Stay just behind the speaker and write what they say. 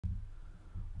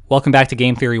Welcome back to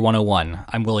Game Theory 101.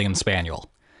 I'm William Spaniel.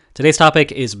 Today's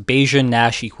topic is Bayesian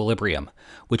Nash equilibrium,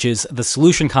 which is the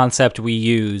solution concept we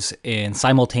use in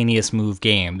simultaneous move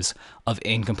games of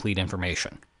incomplete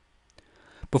information.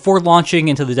 Before launching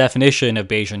into the definition of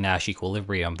Bayesian Nash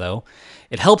equilibrium, though,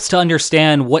 it helps to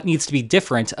understand what needs to be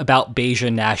different about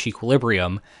Bayesian Nash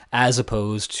equilibrium as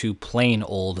opposed to plain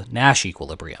old Nash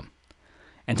equilibrium.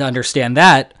 And to understand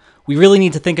that, we really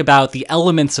need to think about the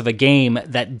elements of a game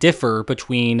that differ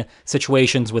between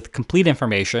situations with complete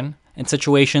information and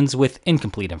situations with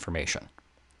incomplete information.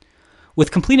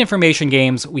 With complete information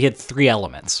games, we had three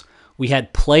elements. We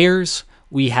had players,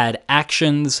 we had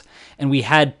actions, and we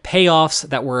had payoffs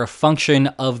that were a function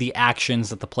of the actions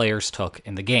that the players took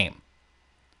in the game.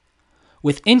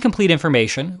 With incomplete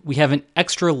information, we have an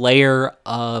extra layer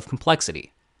of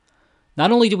complexity.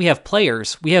 Not only do we have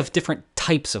players, we have different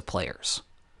types of players.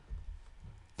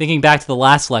 Thinking back to the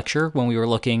last lecture when we were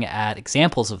looking at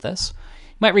examples of this,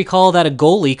 you might recall that a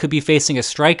goalie could be facing a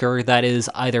striker that is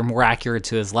either more accurate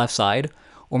to his left side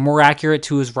or more accurate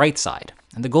to his right side.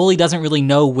 And the goalie doesn't really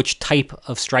know which type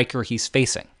of striker he's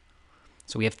facing.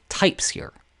 So we have types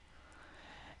here.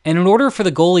 And in order for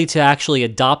the goalie to actually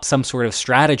adopt some sort of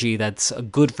strategy that's a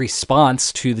good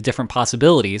response to the different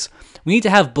possibilities, we need to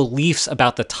have beliefs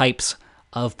about the types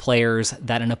of players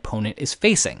that an opponent is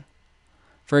facing.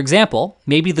 For example,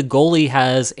 maybe the goalie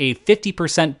has a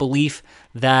 50% belief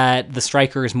that the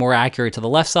striker is more accurate to the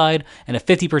left side and a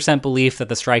 50% belief that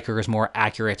the striker is more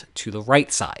accurate to the right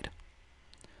side.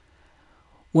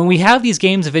 When we have these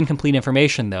games of incomplete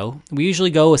information, though, we usually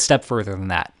go a step further than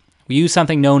that. We use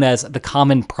something known as the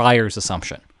common priors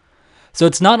assumption. So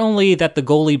it's not only that the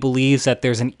goalie believes that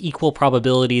there's an equal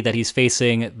probability that he's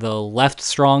facing the left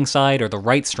strong side or the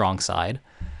right strong side,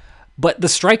 but the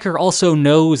striker also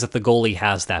knows that the goalie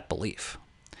has that belief.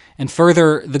 And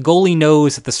further, the goalie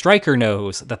knows that the striker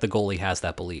knows that the goalie has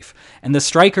that belief. And the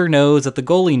striker knows that the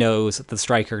goalie knows that the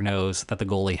striker knows that the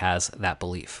goalie has that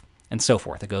belief. And so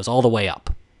forth. It goes all the way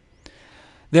up.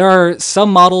 There are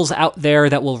some models out there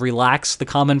that will relax the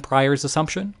common priors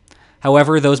assumption.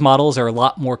 However, those models are a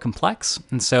lot more complex,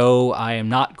 and so I am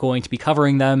not going to be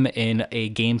covering them in a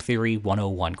Game Theory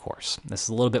 101 course. This is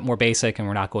a little bit more basic, and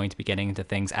we're not going to be getting into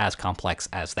things as complex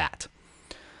as that.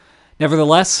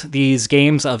 Nevertheless, these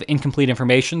games of incomplete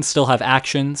information still have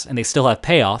actions, and they still have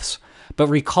payoffs, but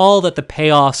recall that the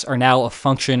payoffs are now a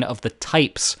function of the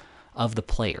types of the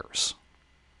players.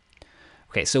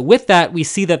 Okay, so with that, we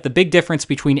see that the big difference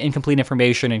between incomplete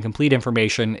information and complete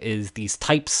information is these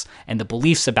types and the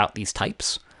beliefs about these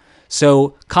types.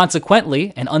 So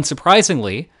consequently, and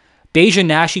unsurprisingly, Bayesian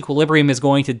Nash equilibrium is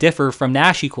going to differ from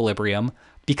Nash equilibrium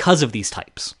because of these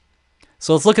types.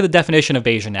 So let's look at the definition of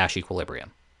Bayesian Nash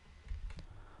equilibrium.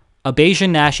 A Bayesian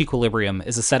Nash equilibrium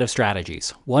is a set of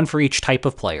strategies, one for each type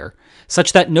of player,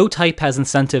 such that no type has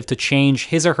incentive to change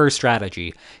his or her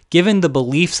strategy given the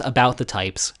beliefs about the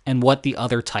types and what the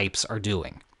other types are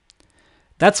doing.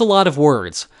 That's a lot of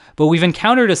words, but we've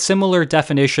encountered a similar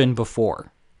definition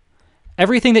before.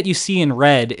 Everything that you see in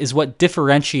red is what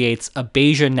differentiates a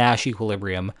Bayesian Nash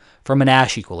equilibrium from a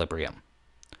Nash equilibrium.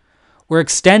 We're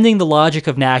extending the logic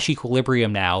of Nash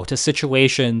equilibrium now to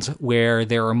situations where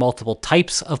there are multiple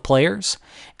types of players,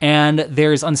 and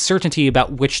there's uncertainty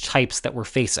about which types that we're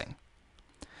facing.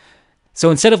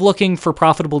 So instead of looking for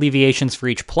profitable deviations for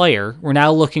each player, we're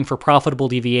now looking for profitable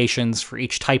deviations for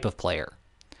each type of player.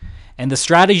 And the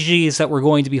strategies that we're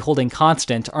going to be holding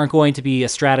constant aren't going to be a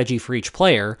strategy for each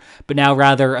player, but now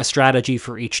rather a strategy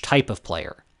for each type of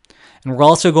player. And we're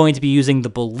also going to be using the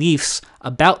beliefs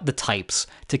about the types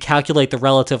to calculate the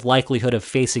relative likelihood of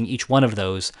facing each one of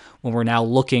those when we're now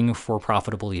looking for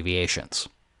profitable deviations.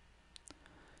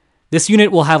 This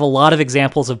unit will have a lot of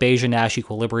examples of Bayesian Nash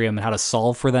equilibrium and how to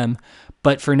solve for them,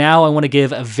 but for now I want to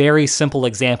give a very simple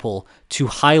example to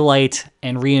highlight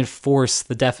and reinforce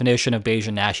the definition of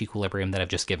Bayesian Nash equilibrium that I've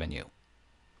just given you.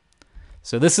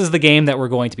 So this is the game that we're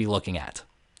going to be looking at.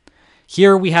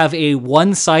 Here we have a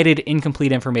one-sided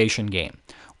incomplete information game,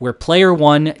 where player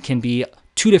 1 can be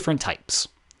two different types.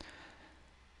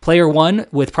 Player 1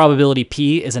 with probability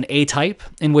P is an A type,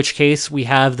 in which case we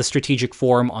have the strategic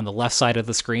form on the left side of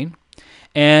the screen.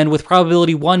 And with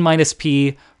probability 1 minus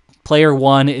P, player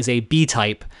 1 is a B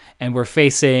type, and we're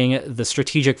facing the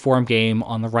strategic form game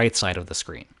on the right side of the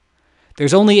screen.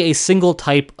 There's only a single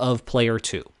type of player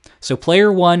 2. So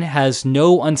player 1 has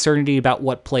no uncertainty about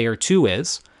what player 2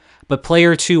 is, but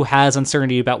player 2 has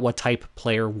uncertainty about what type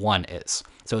player 1 is.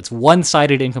 So it's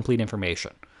one-sided incomplete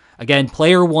information. Again,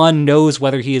 player 1 knows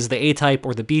whether he is the A type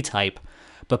or the B type,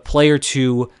 but player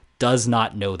 2 does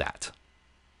not know that.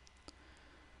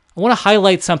 I want to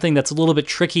highlight something that's a little bit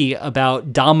tricky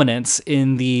about dominance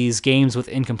in these games with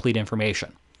incomplete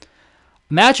information.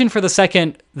 Imagine for the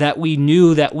second that we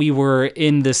knew that we were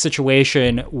in this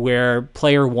situation where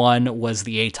player 1 was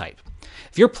the A-type.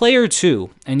 If you're player 2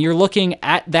 and you're looking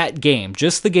at that game,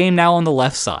 just the game now on the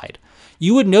left side,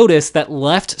 you would notice that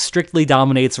left strictly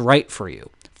dominates right for you.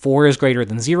 4 is greater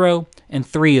than 0, and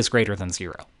 3 is greater than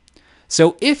 0.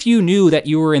 So if you knew that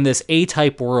you were in this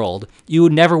A-type world, you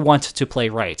would never want to play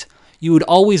right. You would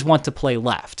always want to play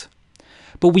left.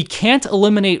 But we can't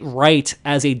eliminate right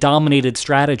as a dominated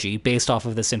strategy based off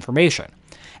of this information.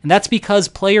 And that's because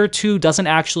player 2 doesn't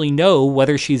actually know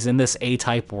whether she's in this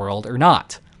A-type world or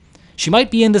not. She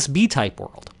might be in this B-type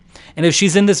world. And if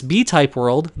she's in this B-type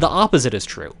world, the opposite is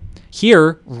true.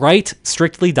 Here, right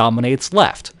strictly dominates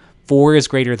left. 4 is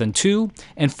greater than 2,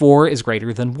 and 4 is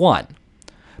greater than 1.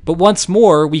 But once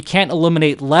more, we can't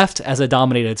eliminate left as a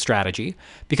dominated strategy,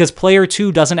 because player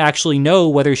 2 doesn't actually know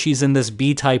whether she's in this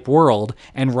B-type world,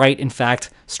 and right, in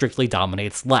fact, strictly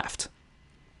dominates left.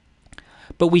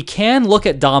 But we can look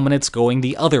at dominance going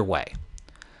the other way.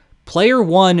 Player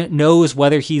 1 knows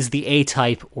whether he's the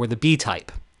A-type or the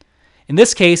B-type. In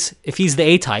this case, if he's the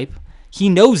A-type, he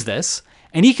knows this,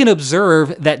 and he can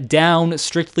observe that down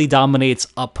strictly dominates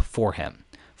up for him.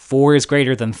 4 is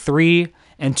greater than 3,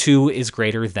 and 2 is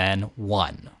greater than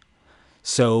 1.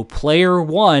 So player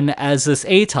 1, as this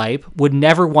A-type, would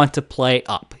never want to play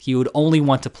up. He would only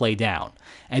want to play down.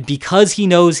 And because he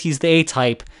knows he's the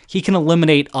A-type, he can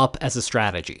eliminate up as a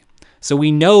strategy. So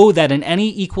we know that in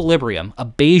any equilibrium, a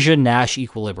Bayesian Nash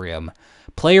equilibrium,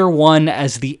 player 1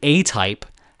 as the A-type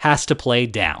has to play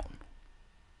down.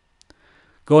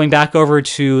 Going back over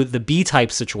to the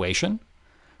B-type situation,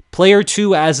 player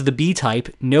 2 as the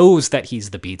B-type knows that he's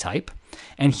the B-type,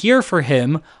 and here for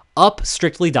him, up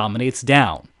strictly dominates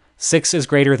down. 6 is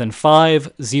greater than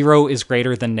 5, 0 is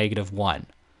greater than -1.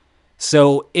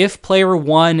 So if player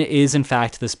 1 is in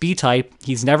fact this B-type,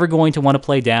 he's never going to want to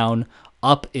play down.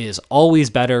 Up is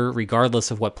always better regardless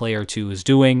of what player 2 is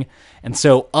doing. And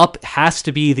so up has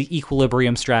to be the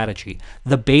equilibrium strategy,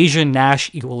 the Bayesian Nash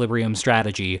equilibrium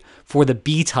strategy for the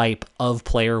B-type of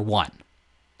player 1.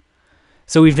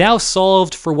 So we've now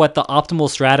solved for what the optimal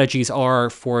strategies are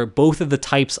for both of the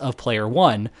types of player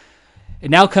 1.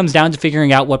 It now comes down to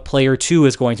figuring out what player 2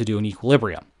 is going to do in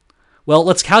equilibrium. Well,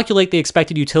 let's calculate the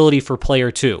expected utility for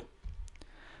player 2.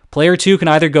 Player 2 can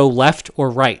either go left or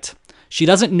right. She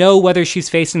doesn't know whether she's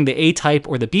facing the A-type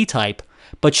or the B-type,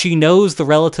 but she knows the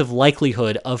relative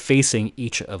likelihood of facing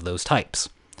each of those types.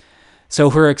 So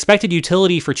her expected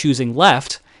utility for choosing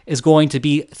left is going to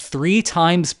be 3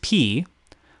 times P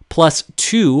plus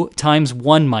 2 times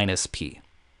 1 minus P.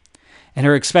 And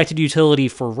her expected utility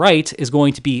for right is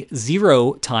going to be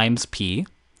 0 times P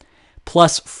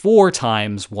plus 4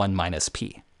 times 1 minus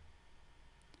P.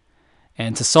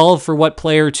 And to solve for what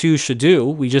player 2 should do,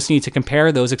 we just need to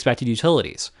compare those expected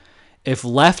utilities. If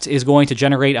left is going to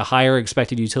generate a higher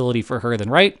expected utility for her than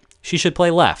right, she should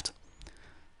play left.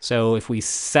 So if we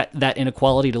set that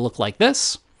inequality to look like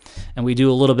this, and we do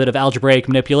a little bit of algebraic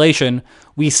manipulation,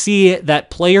 we see that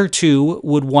player 2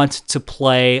 would want to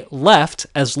play left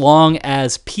as long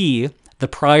as P, the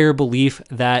prior belief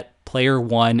that player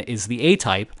 1 is the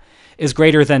A-type, is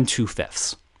greater than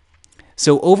 2/5.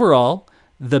 So overall,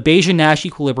 the Bayesian Nash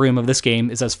equilibrium of this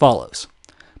game is as follows.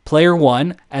 Player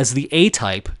 1 as the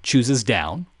A-type chooses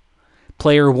down,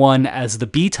 player 1 as the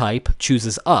B-type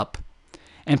chooses up,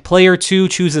 and player 2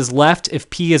 chooses left if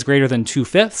P is greater than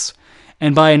 2/5,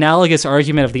 and by analogous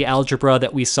argument of the algebra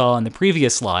that we saw in the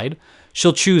previous slide,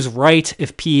 she'll choose right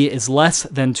if P is less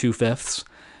than 2/5,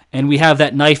 and we have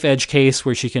that knife edge case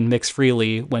where she can mix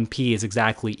freely when P is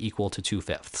exactly equal to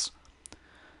 2/5.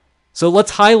 So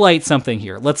let's highlight something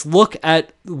here. Let's look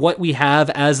at what we have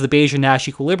as the Bayesian Nash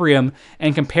equilibrium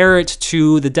and compare it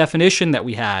to the definition that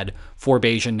we had for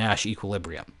Bayesian Nash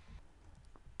equilibrium.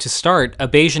 To start, a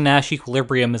Bayesian Nash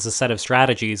equilibrium is a set of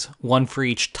strategies, one for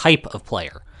each type of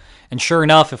player. And sure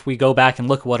enough, if we go back and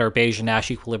look at what our Bayesian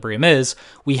Nash equilibrium is,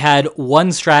 we had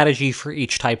one strategy for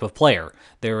each type of player.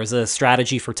 There was a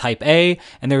strategy for type A,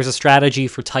 and there was a strategy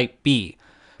for type B.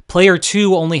 Player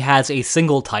 2 only has a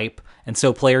single type, and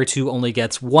so player 2 only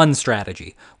gets one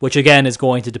strategy, which again is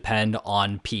going to depend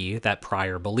on P, that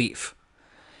prior belief.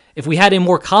 If we had a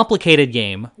more complicated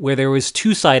game where there was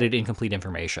two-sided incomplete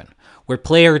information, where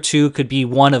player 2 could be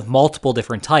one of multiple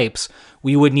different types,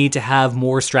 we would need to have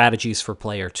more strategies for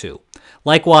player 2.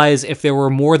 Likewise, if there were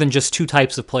more than just two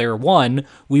types of player 1,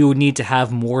 we would need to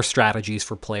have more strategies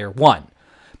for player 1.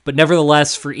 But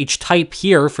nevertheless, for each type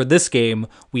here for this game,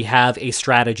 we have a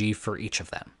strategy for each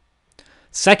of them.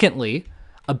 Secondly,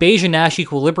 A Bayesian Nash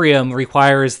equilibrium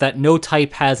requires that no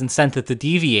type has incentive to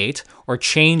deviate or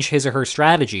change his or her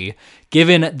strategy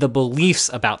given the beliefs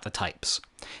about the types.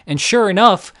 And sure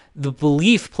enough, the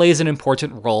belief plays an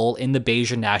important role in the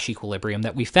Bayesian Nash equilibrium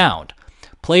that we found.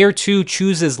 Player 2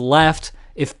 chooses left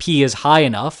if P is high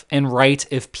enough and right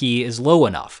if P is low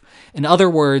enough. In other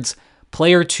words,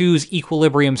 player 2's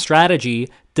equilibrium strategy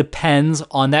depends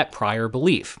on that prior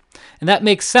belief. And that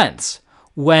makes sense.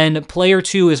 When player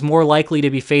 2 is more likely to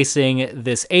be facing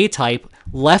this A type,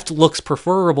 left looks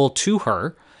preferable to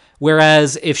her,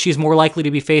 whereas if she's more likely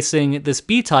to be facing this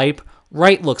B type,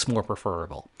 right looks more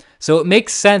preferable. So it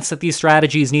makes sense that these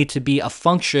strategies need to be a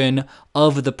function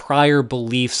of the prior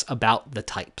beliefs about the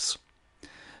types.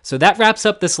 So that wraps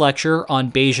up this lecture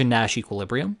on Bayesian Nash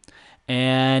equilibrium.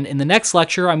 And in the next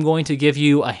lecture, I'm going to give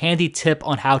you a handy tip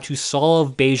on how to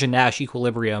solve Bayesian Nash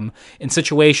equilibrium in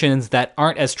situations that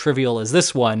aren't as trivial as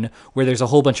this one, where there's a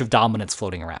whole bunch of dominants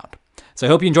floating around. So I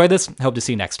hope you enjoyed this. I hope to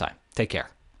see you next time. Take care.